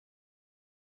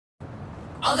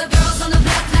All the girls on the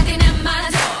block knocking at my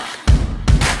door.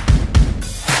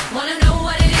 Wanna know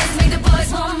what it is, make the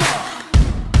boys want more.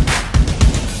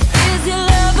 Is your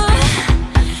lover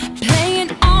playing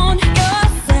on your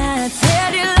side?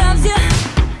 Said he loves you,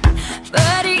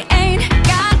 but he ain't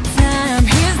got time.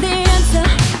 Here's the answer: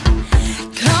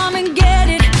 come and get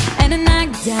it, and a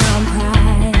knockdown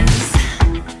prize.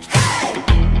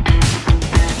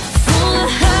 Full of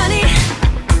honey,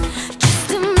 just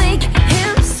to make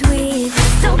him sweet.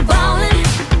 Still ballin',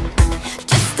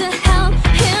 just to help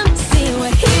him see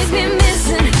what he's been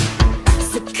missing.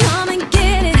 So come and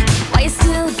get it while you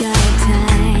still got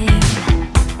time.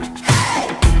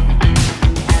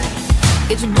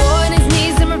 Get your boy on his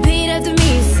knees and repeat after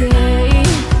me, say,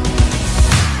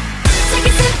 take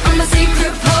a sip of my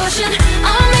secret potion,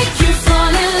 I'll make you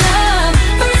fall in love.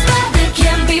 First love that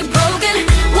can't be broken,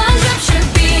 one drop should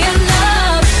be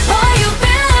enough. Boy, you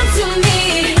belong to me,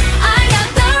 I got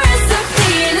the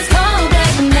recipe, and it's called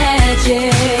black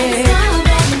magic.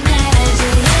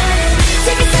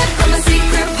 Take a sip of my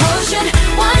secret potion,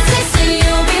 one taste and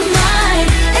you'll be mine.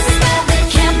 It's a spell that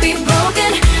can't be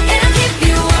broken, it'll keep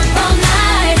you up all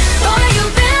night. Boy, you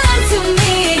belong to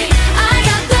me, I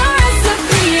got the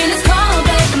recipe, and it's called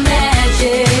black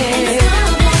magic.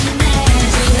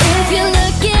 If you're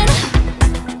looking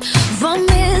for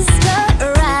Mr.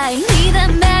 Right, need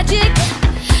that magic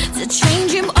to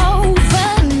change him